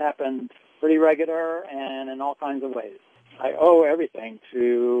that happened pretty regular and in all kinds of ways. I owe everything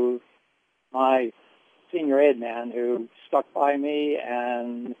to my senior aid man who stuck by me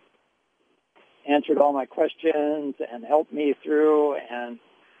and answered all my questions and helped me through and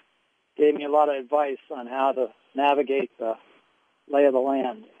gave me a lot of advice on how to navigate the lay of the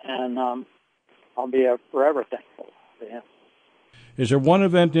land. And I'll be forever thankful to him. Is there one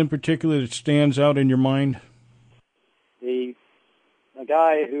event in particular that stands out in your mind? The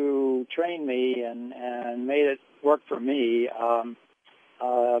guy who trained me and made it work for me,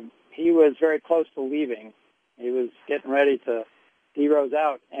 he was very close to leaving. He was getting ready to D-Rose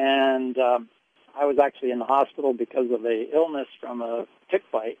out, and I was actually in the hospital because of a illness from a tick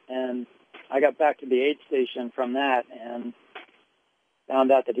bite, and I got back to the aid station from that and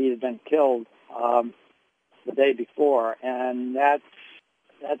found out that he had been killed the day before, and that's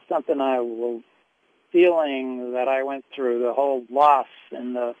something I will feeling that I went through, the whole loss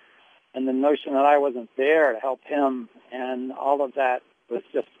and the notion that I wasn't there to help him, and all of that was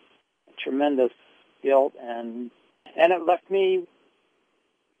just tremendous guilt, and it left me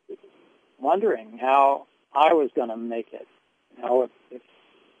wondering how I was going to make it. If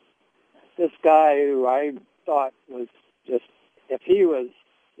this guy who I thought was just, if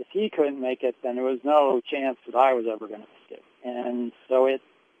he couldn't make it, then there was no chance that I was ever going to make it. And so it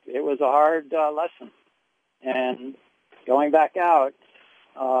was a hard lesson. And going back out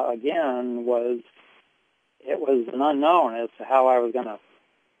again was an unknown as to how I was going to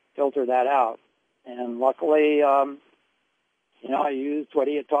filter that out. And luckily, I used what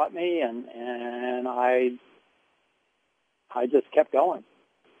he had taught me, and I just kept going.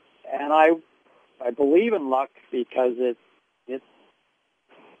 And I believe in luck because it's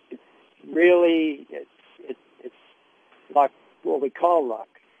really it's luck, what we call luck.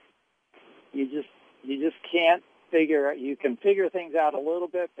 You just can't figure. You can figure things out a little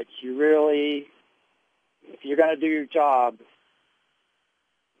bit, but you really, if you're going to do your job,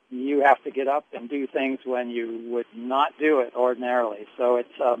 you have to get up and do things when you would not do it ordinarily. So it's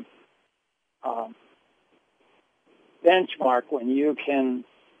benchmark when you can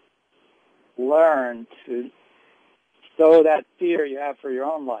learn to stow that fear you have for your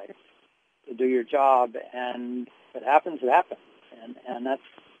own life to do your job, and if it happens, it happens, and that's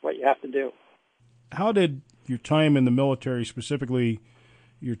what you have to do. How did your time in the military, specifically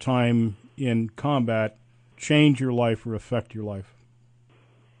your time in combat, change your life or affect your life?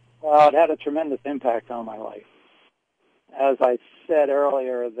 Well, it had a tremendous impact on my life. As I said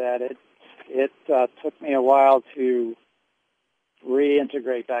earlier, that it took me a while to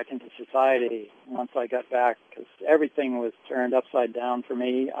reintegrate back into society once I got back, because everything was turned upside down for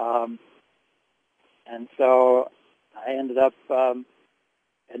me. And so I ended up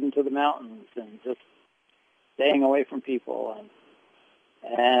heading to the mountains and just staying away from people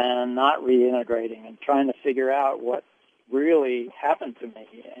and not reintegrating and trying to figure out what really happened to me.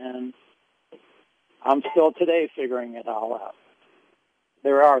 And I'm still today figuring it all out.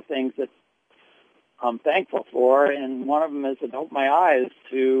 There are things that I'm thankful for, and one of them is it opened my eyes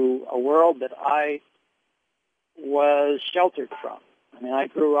to a world that I was sheltered from. I mean, I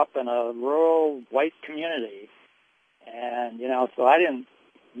grew up in a rural white community, and, so I didn't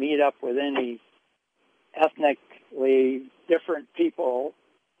meet up with any ethnically different people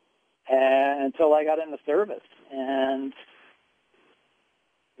until I got in the service. And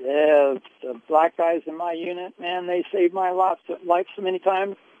the black guys in my unit, man, they saved my life so many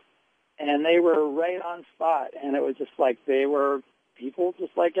times, and they were right on spot. And it was just like they were people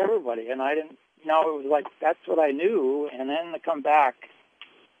just like everybody. And I didn't, it was like that's what I knew. And then to come back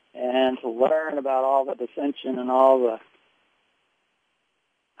and to learn about all the dissension and all the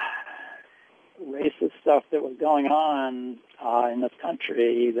racist stuff that was going on in this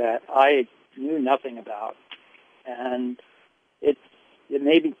country that I knew nothing about. And it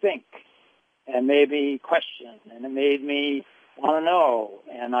made me think and made me question, and it made me want to know.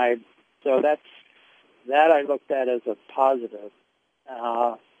 And so that I looked at as a positive.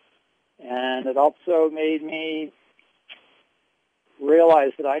 And it also made me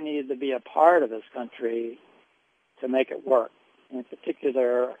realize that I needed to be a part of this country to make it work. In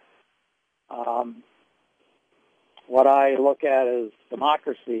particular, what I look at as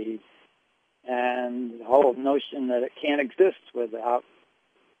democracy and the whole notion that it can't exist without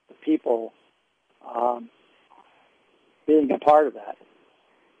the people being a part of that.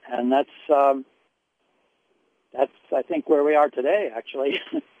 And that's I think where we are today, actually.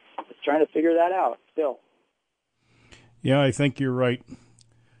 Just trying to figure that out still. Yeah, I think you're right.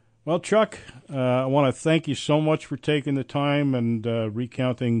 Well, Chuck, I want to thank you so much for taking the time and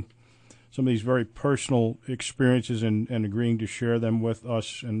recounting some of these very personal experiences and agreeing to share them with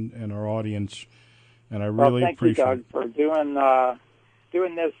us and our audience. And I really appreciate it. Thank you, Doug, for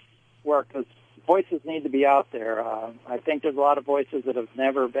doing this work, because voices need to be out there. I think there's a lot of voices that have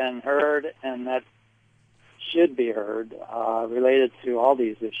never been heard and that should be heard related to all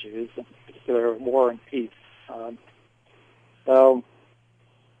these issues, in particular war and peace. So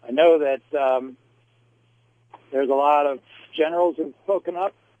I know that there's a lot of generals who've spoken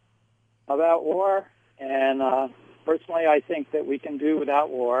up about war, and personally I think that we can do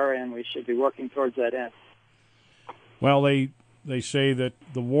without war, and we should be working towards that end. Well, they say that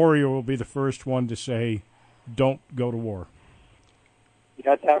the warrior will be the first one to say, don't go to war. You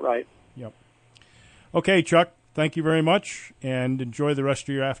got that right. Yep. Okay, Chuck, thank you very much, and enjoy the rest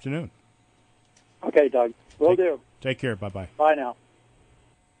of your afternoon. Okay, Doug. Will do. Take care. Bye-bye. Bye now.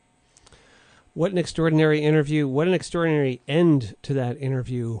 What an extraordinary interview. What an extraordinary end to that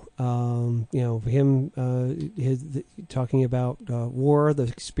interview. Him talking about war, the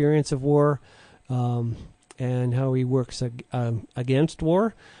experience of war, and how he works against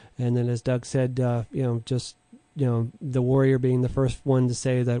war. And then, as Doug said, the warrior being the first one to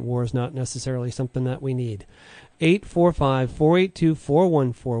say that war is not necessarily something that we need.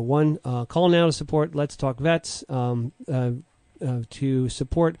 845-482-4141. Call now to support Let's Talk Vets, to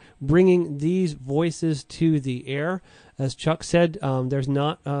support bringing these voices to the air. As Chuck said, there's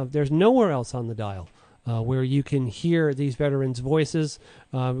nowhere else on the dial where you can hear these veterans' voices,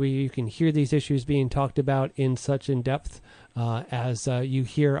 where you can hear these issues being talked about in such in depth as you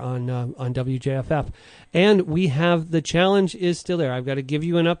hear on WJFF. And we have the challenge is still there. I've got to give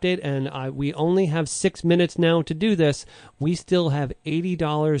you an update, and we only have 6 minutes now to do this. We still have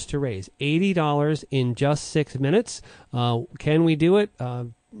 $80 to raise. $80 in just 6 minutes. Can we do it?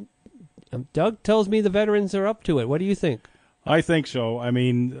 Doug tells me the veterans are up to it. What do you think? I think so. I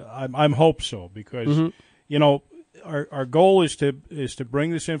mean, I'm hope so because you know our goal is to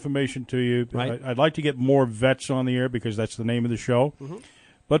bring this information to you. Right. I'd like to get more vets on the air because that's the name of the show.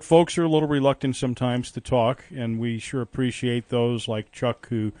 But folks are a little reluctant sometimes to talk, and we sure appreciate those like Chuck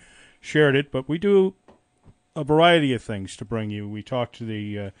who shared it. But we do a variety of things to bring you. We talked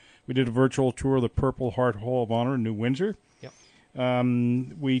to we did a virtual tour of the Purple Heart Hall of Honor in New Windsor.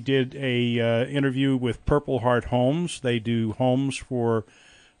 We did a interview with Purple Heart Homes. They do homes for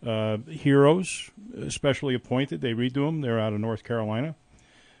heroes, especially appointed. They redo them. They're out of North Carolina.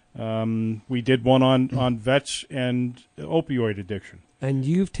 We did one on vets and opioid addiction. And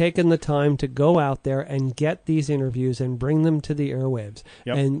you've taken the time to go out there and get these interviews and bring them to the airwaves.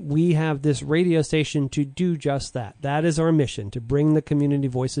 Yep. And we have this radio station to do just that. That is our mission, to bring the community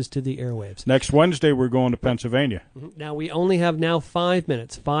voices to the airwaves. Next Wednesday, we're going to Pennsylvania. Now, we only have now 5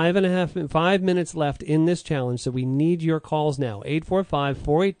 minutes, 5 minutes left in this challenge, so we need your calls now.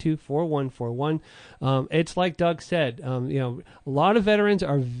 845-482-4141. It's like Doug said, a lot of veterans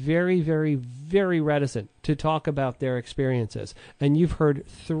are very, very, very reticent to talk about their experiences. And you've heard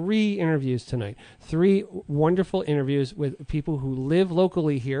 3 interviews tonight, 3 wonderful interviews with people who live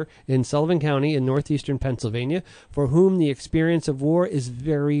locally here in Sullivan County in northeastern Pennsylvania, for whom the experience of war is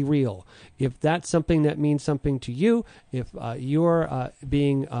very real. If that's something that means something to you, if you're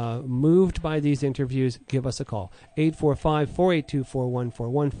being moved by these interviews, give us a call.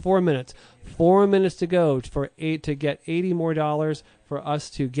 845-482-4141. 4 minutes. 4 minutes to go to get $80 more for us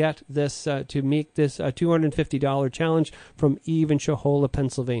to get this to make this $250 challenge from Eve in Shohola,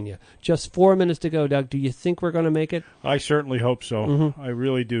 Pennsylvania. Just 4 minutes to go, Doug. Do you think we're going to make it? I certainly hope so. I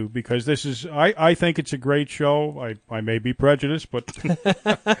really do, because this is. I think it's a great show. I may be prejudiced, but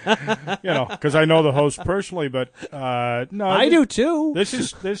because I know the host personally. But no, I do too. This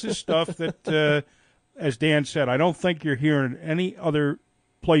is stuff that, as Dan said, I don't think you're hearing any other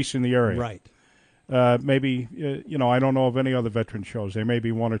place in the area. Right. Maybe, I don't know of any other veteran shows. There may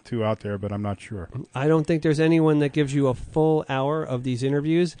be 1 or 2 out there, but I'm not sure. I don't think there's anyone that gives you a full hour of these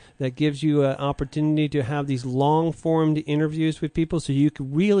interviews, that gives you an opportunity to have these long-formed interviews with people so you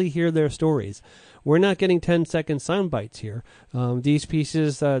can really hear their stories. We're not getting 10-second sound bites here. These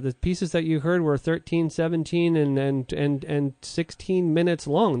pieces, the pieces that you heard were 13, 17, and 16 minutes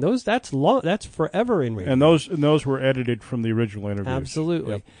long. That's long. That's forever in radio. And those were edited from the original interviews.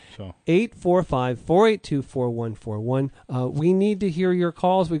 Absolutely. Yep. So 845-482-4141. We need to hear your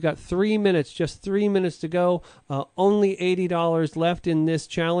calls. We've got 3 minutes, just 3 minutes to go. Only $80 left in this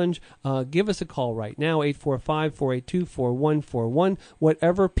challenge. Give us a call right now, 845-482-4141.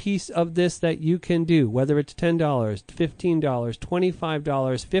 Whatever piece of this that you can do, whether it's $10, $15, $25,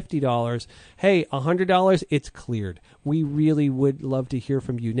 $50, hey, $100, it's cleared. We really would love to hear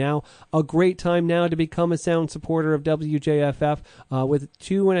from you now. A great time now to become a sound supporter of WJFF. With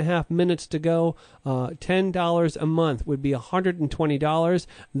 2.5 minutes to go, $10 a month would be $120.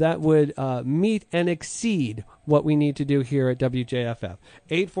 That would meet and exceed what we need to do here at WJFF.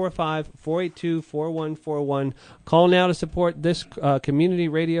 845-482-4141. Call now to support this community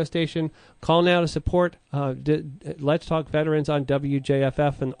radio station. Call now to support Let's Talk Veterans on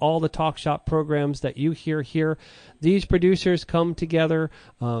WJFF and all the talk shop programs that you hear here. These producers come together.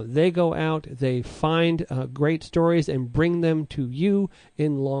 They go out. They find great stories and bring them to you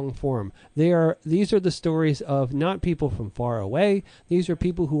in long form. These are the stories of not people from far away. These are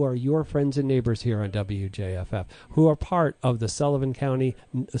people who are your friends and neighbors here on WJFF, who are part of the Sullivan County,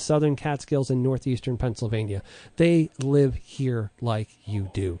 Southern Catskills, and northeastern Pennsylvania. They live here like you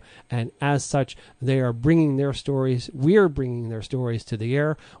do. And as such, they are bringing their stories. We're bringing their stories to the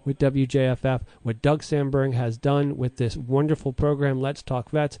air with WJFF. What Doug Sandberg has done with this wonderful program, Let's Talk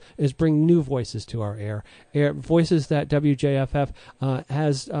Vets, is bring new voices to our air voices that WJFF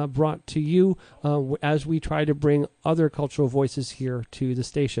has brought to you as we try to bring other cultural voices here to the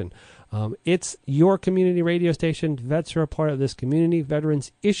station. It's your community radio station. Vets are a part of this community.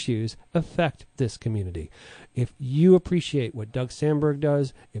 Veterans' issues affect this community. If you appreciate what Doug Sandberg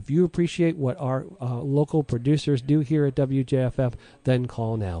does, if you appreciate what our local producers do here at WJFF, then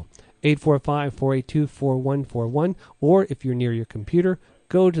call now. 845-482-4141, or if you're near your computer,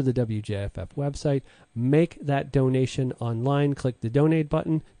 go to the WJFF website, make that donation online, click the donate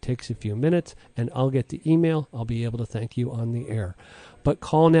button, takes a few minutes, and I'll get the email. I'll be able to thank you on the air. But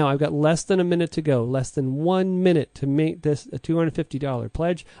call now. I've got less than a minute to go, less than 1 minute to make this a $250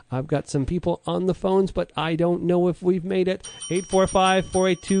 pledge. I've got some people on the phones, but I don't know if we've made it.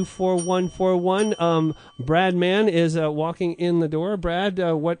 845-482-4141. Brad Mann is walking in the door. Brad,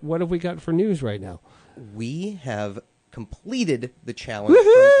 what have we got for news right now? We have completed the challenge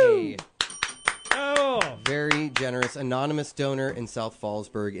from a very generous anonymous donor in South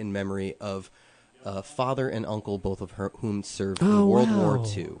Fallsburg in memory of father and uncle, both of whom served in World War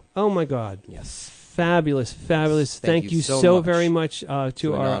II. Oh, my God. Yes. Fabulous. Thank you so very much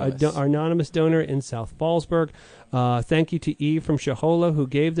to our anonymous donor in South Fallsburg. Thank you to Eve from Shahola, who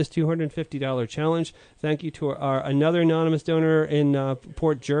gave this $250 challenge. Thank you to our another anonymous donor in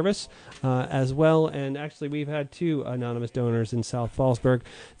Port Jervis as well. And actually, we've had 2 anonymous donors in South Fallsburg.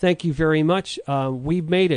 Thank you very much. We've made it.